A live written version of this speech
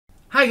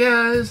Hi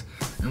guys,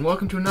 and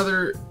welcome to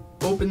another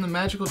Open the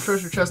Magical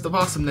Treasure Chest of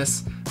Awesomeness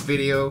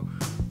video.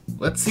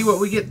 Let's see what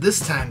we get this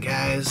time,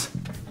 guys.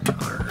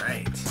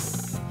 Alright,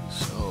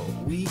 so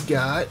we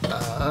got,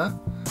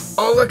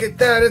 oh look at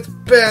that, it's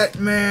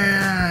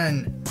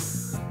Batman!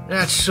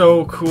 That's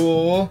so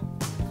cool.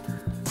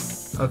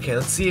 Okay,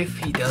 let's see if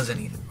he does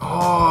anything.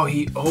 Oh,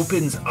 he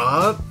opens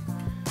up,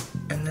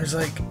 and there's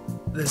like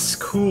this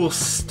cool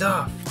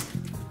stuff.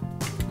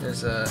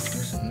 There's a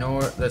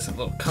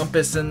little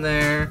compass in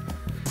there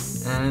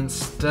and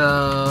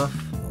stuff.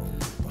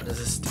 What does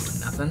this do?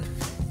 Nothing.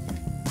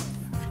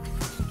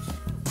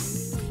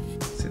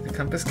 See the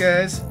compass,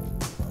 guys?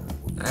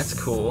 That's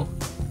cool.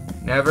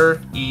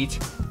 Never eat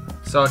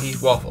soggy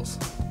waffles.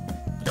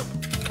 Yep.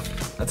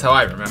 That's how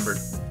I remembered.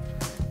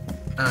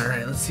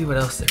 Alright, let's see what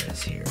else there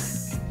is here.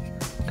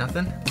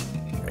 Nothing?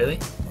 Really?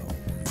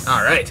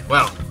 Alright,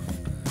 well,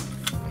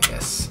 I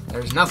guess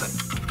there's nothing.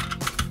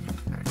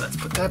 Alright, let's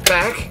put that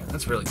back.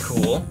 That's really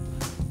cool.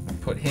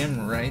 Put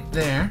him right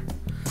there.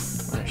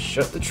 I'm gonna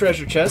shut the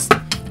treasure chest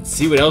and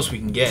see what else we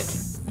can get.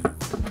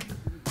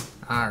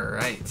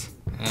 Alright.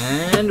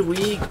 And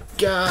we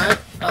got,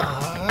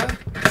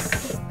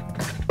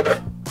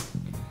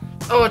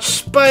 oh, it's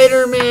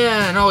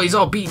Spider-Man! Oh, he's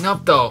all beaten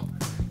up, though.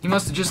 He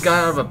must have just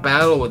got out of a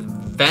battle with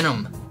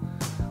Venom.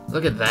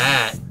 Look at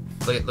that.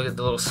 Look at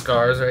the little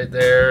scars right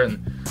there,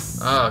 and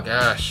oh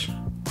gosh.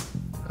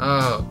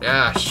 Oh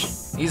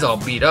gosh. He's all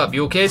beat up.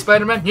 You okay,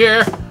 Spider-Man?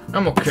 Yeah,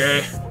 I'm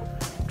okay.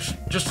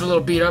 Just a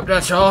little beat up,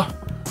 that's all.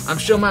 I'm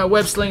still my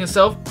web slinging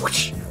self.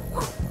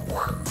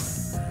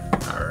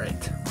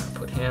 Alright.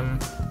 Put him.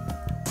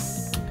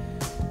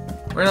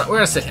 We're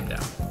gonna sit him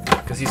down,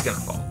 because he's gonna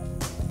fall.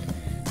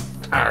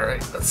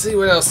 Alright, let's see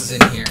what else is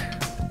in here.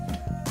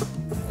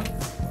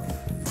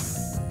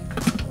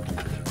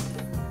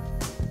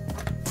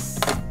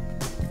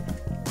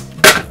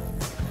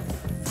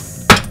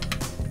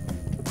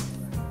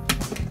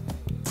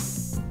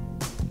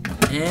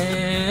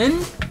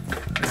 And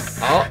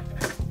oh,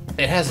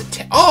 it has a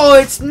oh,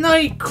 it's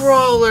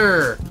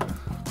Nightcrawler.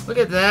 Look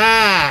at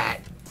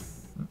that.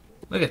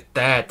 Look at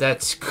that.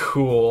 That's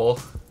cool.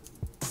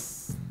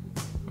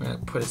 We're gonna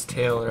put his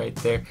tail right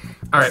there.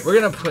 All right, we're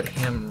gonna put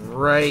him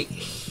right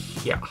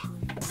here.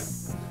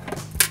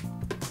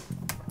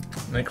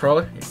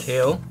 Nightcrawler, your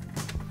tail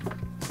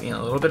being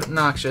a little bit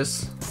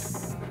obnoxious.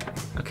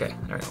 Okay,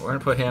 all right, we're gonna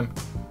put him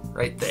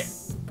right there.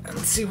 And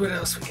let's see what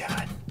else we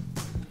got.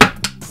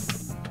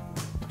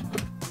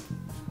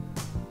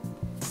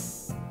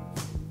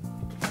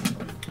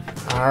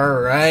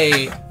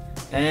 Alright,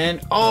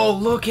 and oh,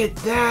 look at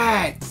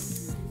that!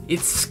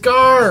 It's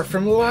Scar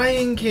from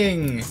Lion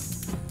King!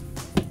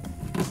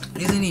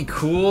 Isn't he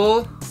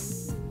cool?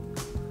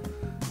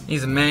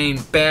 He's the main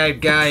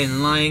bad guy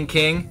in Lion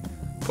King.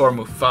 Poor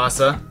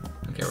Mufasa.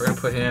 Okay, we're gonna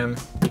put him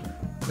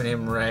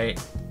right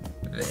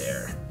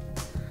there.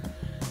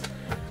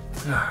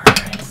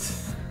 Alright.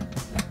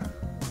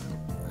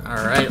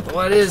 Alright,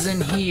 what is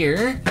in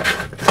here?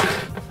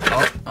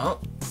 Oh,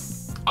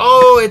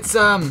 it's,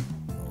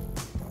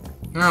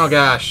 oh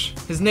gosh,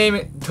 his name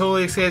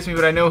totally escapes me,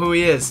 but I know who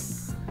he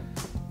is.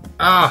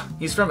 Ah,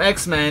 he's from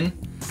X-Men,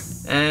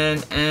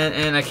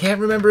 and I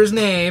can't remember his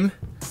name.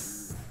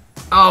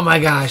 Oh my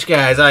gosh,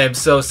 guys, I am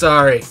so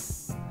sorry.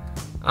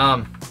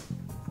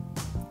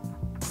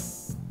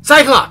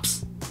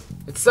 Cyclops.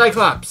 It's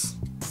Cyclops.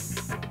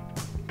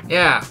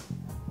 Yeah,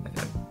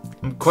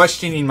 I'm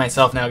questioning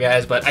myself now,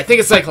 guys, but I think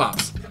it's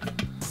Cyclops.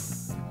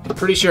 I'm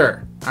pretty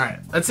sure. All right,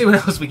 let's see what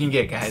else we can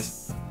get, guys.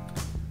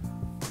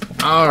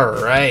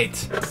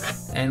 Alright,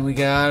 and we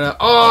got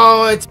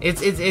oh, it's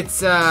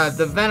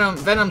the Venom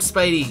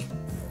Spidey.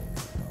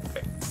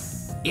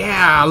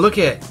 Yeah, look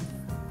it.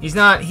 He's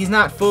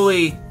not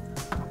fully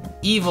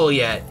evil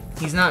yet.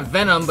 He's not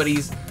Venom, but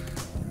he's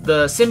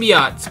the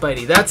symbiote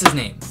Spidey. That's his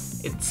name.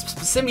 It's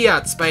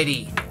symbiote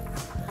Spidey.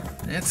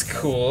 That's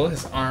cool.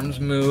 His arms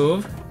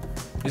move.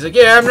 He's like,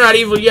 yeah, I'm not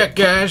evil yet,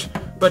 guys,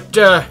 but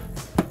I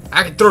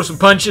can throw some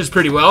punches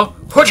pretty well.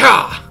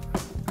 Hoo-cha!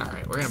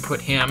 Alright, we're gonna put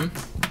him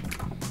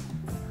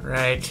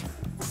right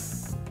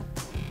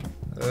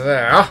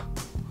there. I'm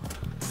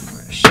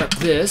gonna shut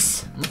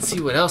this. Let's see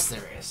what else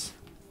there is.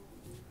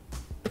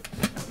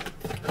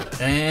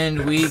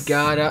 And we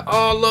got a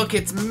oh look,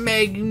 it's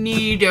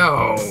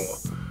Magneto.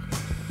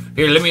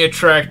 Here, let me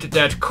attract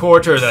that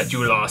quarter that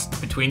you lost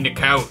between the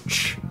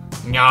couch.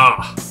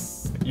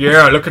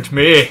 Yeah, look at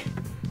me.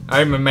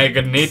 I'm a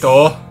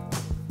Magneto.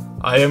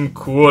 I am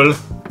cool.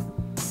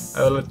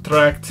 I'll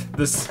attract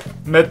this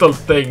metal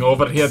thing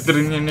over here.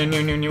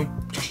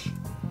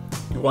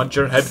 You want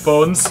your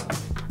headphones?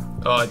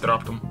 Oh, I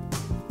dropped them.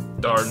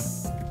 Darn.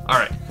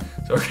 Alright,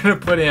 so we're gonna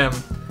put him.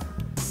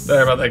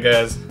 Sorry about that,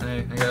 guys.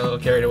 I got a little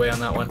carried away on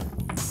that one.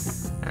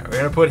 Alright, we're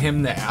gonna put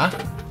him there. I'm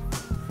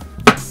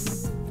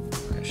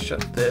gonna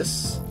shut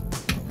this.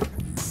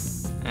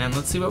 And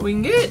let's see what we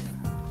can get.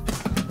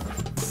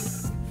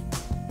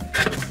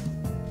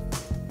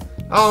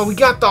 Oh, we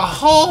got the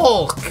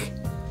Hulk!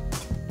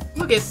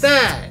 Look at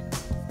that!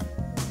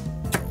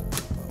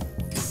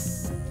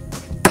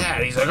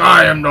 And he's like,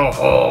 I am the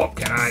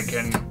Hulk, and I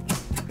can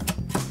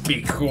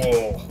be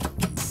cool.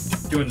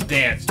 Doing the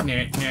dance.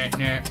 Nah, nah,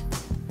 nah.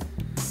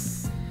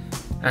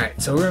 Alright,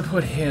 so we're gonna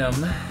put him.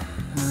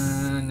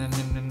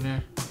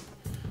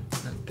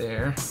 Not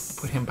there.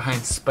 Put him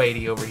behind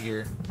Spidey over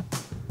here.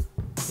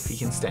 If he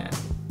can stand.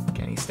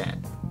 Can he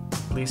stand?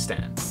 Please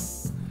stand.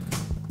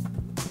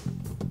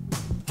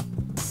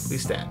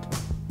 Please stand.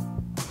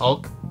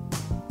 Hulk?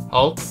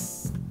 Hulk?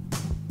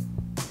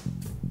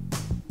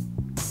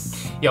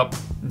 Yup.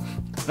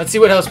 Let's see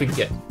what else we can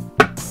get.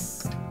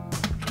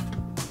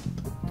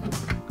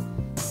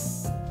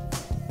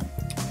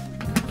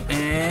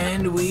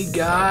 And we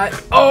got...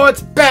 Oh,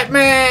 it's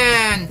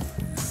Batman!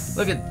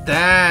 Look at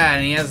that.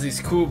 And he has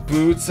these cool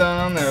boots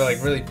on. They're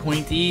like really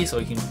pointy so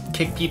he can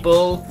kick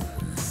people.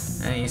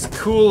 And he's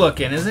cool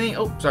looking, isn't he?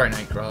 Oh, sorry,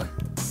 Nightcrawler.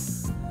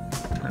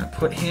 I'm going to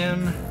put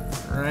him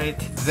right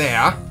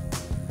there.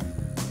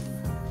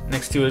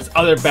 Next to his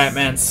other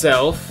Batman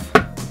self.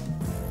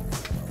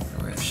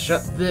 We're going to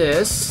shut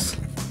this.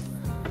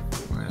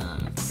 We're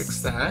going to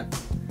fix that.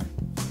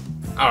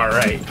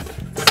 Alright.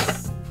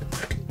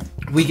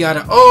 We got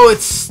a... Oh,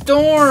 it's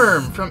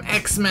Storm from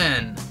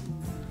X-Men.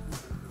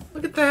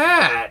 Look at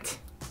that.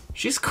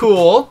 She's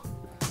cool.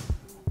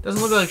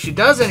 Doesn't look like she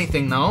does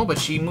anything, though, but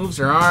she moves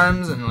her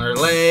arms and her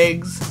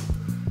legs.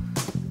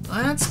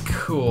 That's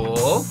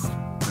cool.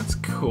 That's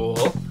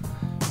cool.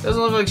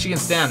 Doesn't look like she can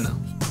stand, though.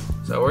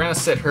 So we're going to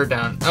sit her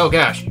down. Oh,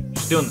 gosh.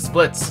 She's doing the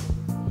splits.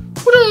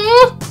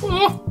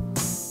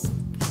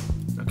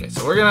 Okay,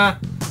 so we're going to,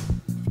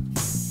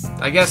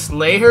 I guess,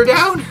 lay her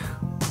down?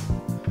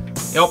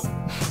 Yep.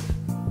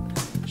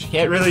 She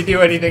can't really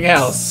do anything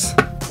else.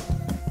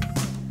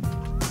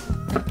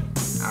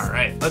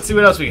 Alright, let's see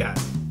what else we got.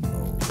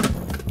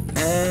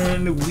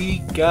 And we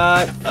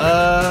got,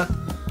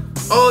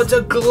 oh, it's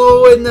a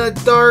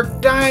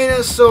glow-in-the-dark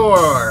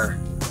dinosaur!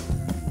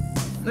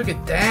 Look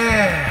at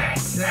that!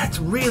 That's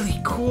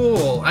really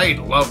cool! I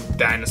love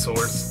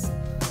dinosaurs.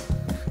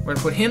 We're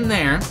gonna put him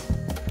there.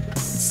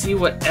 Let's see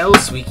what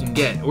else we can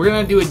get. We're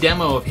gonna do a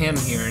demo of him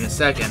here in a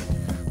second.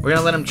 We're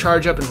gonna let him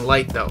charge up in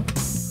light, though.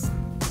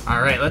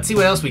 Alright, let's see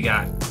what else we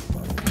got.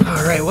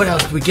 Alright, what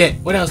else do we get?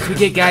 What else do we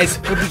get, guys?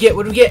 What do we get?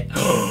 What do we get?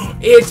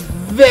 It's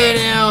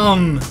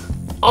Venom!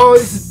 Oh,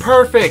 this is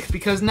perfect,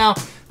 because now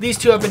these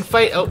two have been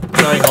fighting. Oh,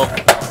 sorry, Hulk.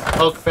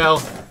 Hulk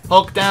fell.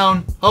 Hulk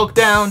down. Hulk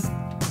down.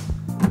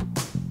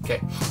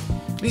 Okay.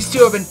 These two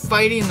have been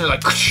fighting, and they're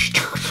like,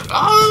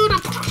 oh, no.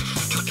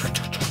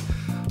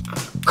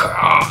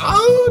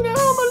 Oh, no,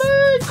 my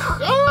leg.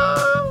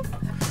 Oh.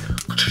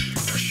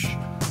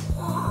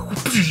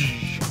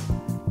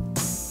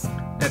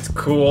 That's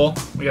cool.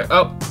 We got,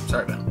 oh,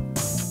 sorry, man.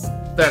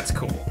 That's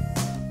cool.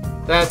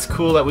 That's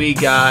cool that we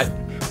got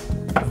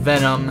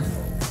Venom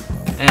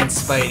and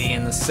Spidey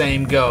in the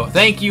same go.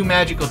 Thank you,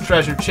 Magical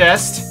Treasure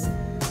Chest.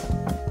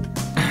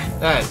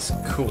 That is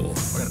cool.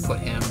 We're gonna put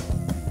him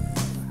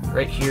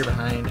right here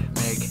behind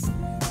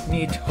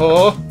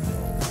Magneto.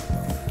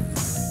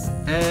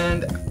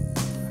 And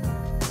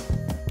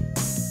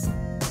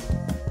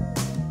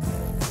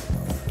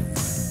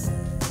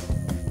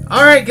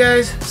alright,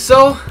 guys,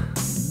 so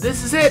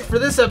this is it for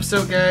this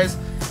episode, guys.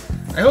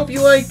 I hope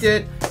you liked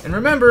it. And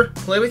remember,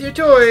 play with your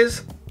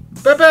toys.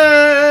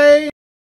 Bye-bye!